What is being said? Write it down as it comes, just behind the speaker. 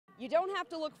You don't have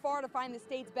to look far to find the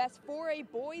state's best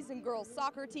 4A boys and girls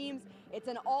soccer teams. It's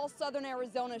an all-Southern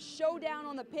Arizona showdown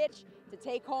on the pitch to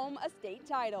take home a state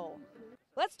title.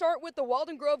 Let's start with the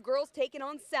Walden Grove Girls taking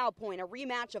on Salpointe, a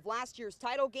rematch of last year's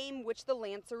title game, which the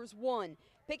Lancers won.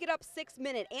 Pick it up 6th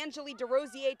minute. Angelique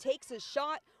DeRosier takes a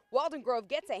shot. Walden Grove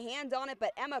gets a hand on it,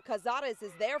 but Emma Cazares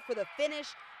is there for the finish.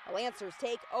 The Lancers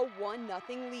take a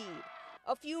 1-0 lead.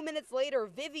 A few minutes later,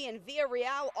 Vivian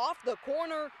Villarreal off the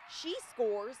corner. She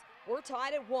scores. We're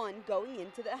tied at 1 going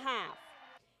into the half.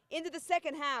 Into the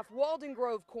second half, Walden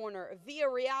Grove corner.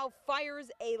 Villarreal fires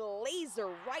a laser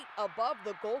right above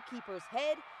the goalkeeper's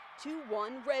head.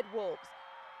 2-1 Red Wolves.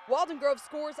 Walden Grove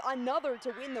scores another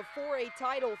to win the 4A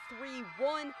title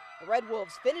 3-1. The Red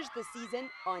Wolves finish the season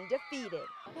undefeated.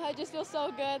 I just feel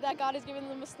so good that God has given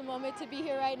us the moment to be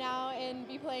here right now and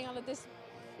be playing on this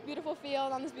beautiful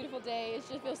field on this beautiful day. It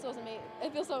just feels so amazing.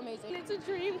 It feels so amazing. It's a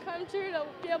dream come true to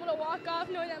be able to walk off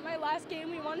knowing that my last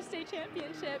game we won a state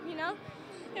championship, you know?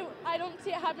 I don't see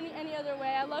it happening any other way.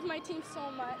 I love my team so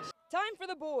much. Time for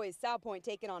the boys. Salpointe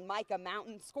taking on Mica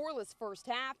Mountain. Scoreless first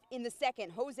half. In the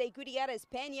second, Jose Gutierrez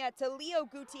Pena to Leo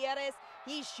Gutierrez.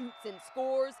 He shoots and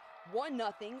scores.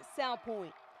 1-0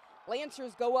 Salpointe.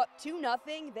 Lancers go up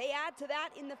 2-0. They add to that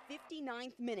in the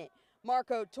 59th minute.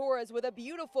 Marco Torres with a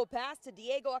beautiful pass to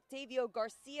Diego Octavio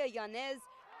Garcia Yanez.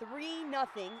 3-0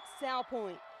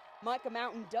 Salpointe. Mica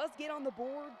Mountain does get on the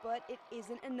board, but it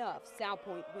isn't enough.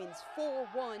 Salpointe wins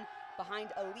 4-1 behind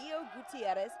a Leo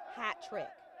Gutierrez hat trick.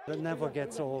 It never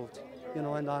gets old, you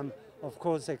know, and I'm, of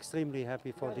course, extremely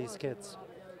happy for these kids,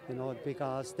 you know,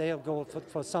 because their goal,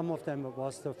 for some of them, it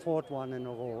was the 4th one in a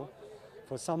row.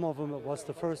 For some of them, it was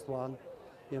the 1st one,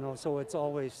 you know, so it's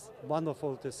always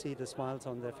wonderful to see the smiles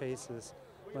on their faces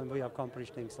when we accomplish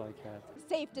things like that.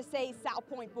 Safe to say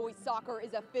Salpointe Boys soccer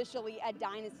is officially a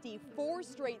dynasty. 4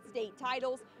 straight state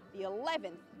titles, the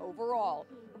 11th overall.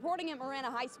 Reporting at Marana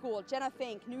High School, Jenna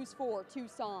Fink, News 4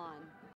 Tucson.